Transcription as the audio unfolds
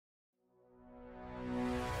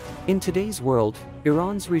In today's world,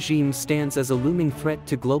 Iran's regime stands as a looming threat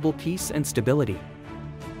to global peace and stability.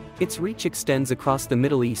 Its reach extends across the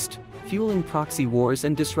Middle East, fueling proxy wars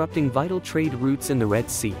and disrupting vital trade routes in the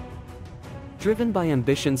Red Sea. Driven by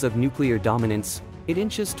ambitions of nuclear dominance, it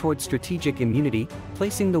inches toward strategic immunity,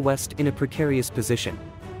 placing the West in a precarious position.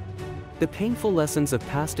 The painful lessons of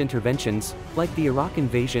past interventions, like the Iraq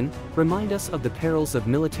invasion, remind us of the perils of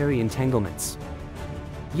military entanglements.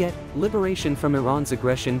 Yet, liberation from Iran's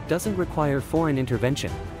aggression doesn't require foreign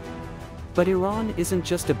intervention. But Iran isn't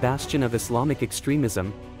just a bastion of Islamic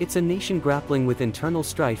extremism, it's a nation grappling with internal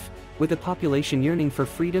strife, with a population yearning for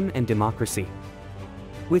freedom and democracy.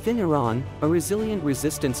 Within Iran, a resilient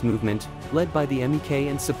resistance movement, led by the MEK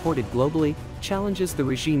and supported globally, challenges the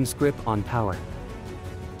regime's grip on power.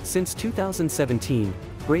 Since 2017,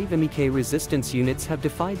 brave MEK resistance units have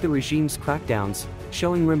defied the regime's crackdowns,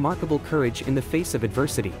 showing remarkable courage in the face of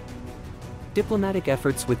adversity. Diplomatic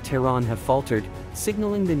efforts with Tehran have faltered,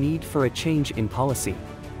 signaling the need for a change in policy.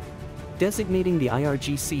 Designating the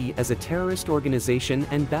IRGC as a terrorist organization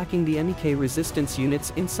and backing the MEK resistance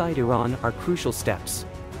units inside Iran are crucial steps.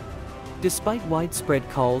 Despite widespread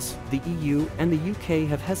calls, the EU and the UK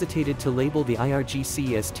have hesitated to label the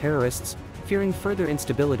IRGC as terrorists, fearing further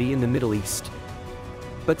instability in the Middle East.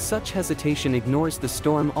 But such hesitation ignores the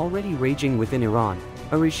storm already raging within Iran,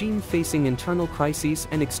 a regime facing internal crises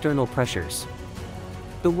and external pressures.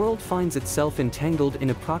 The world finds itself entangled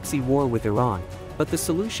in a proxy war with Iran, but the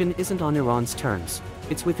solution isn't on Iran's terms,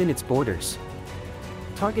 it's within its borders.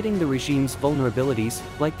 Targeting the regime's vulnerabilities,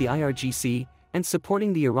 like the IRGC, and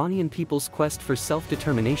supporting the Iranian people's quest for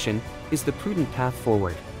self-determination, is the prudent path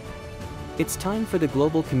forward. It's time for the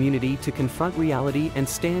global community to confront reality and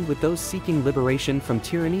stand with those seeking liberation from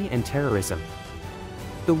tyranny and terrorism.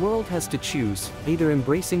 The world has to choose, either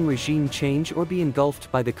embracing regime change or be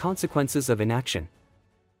engulfed by the consequences of inaction.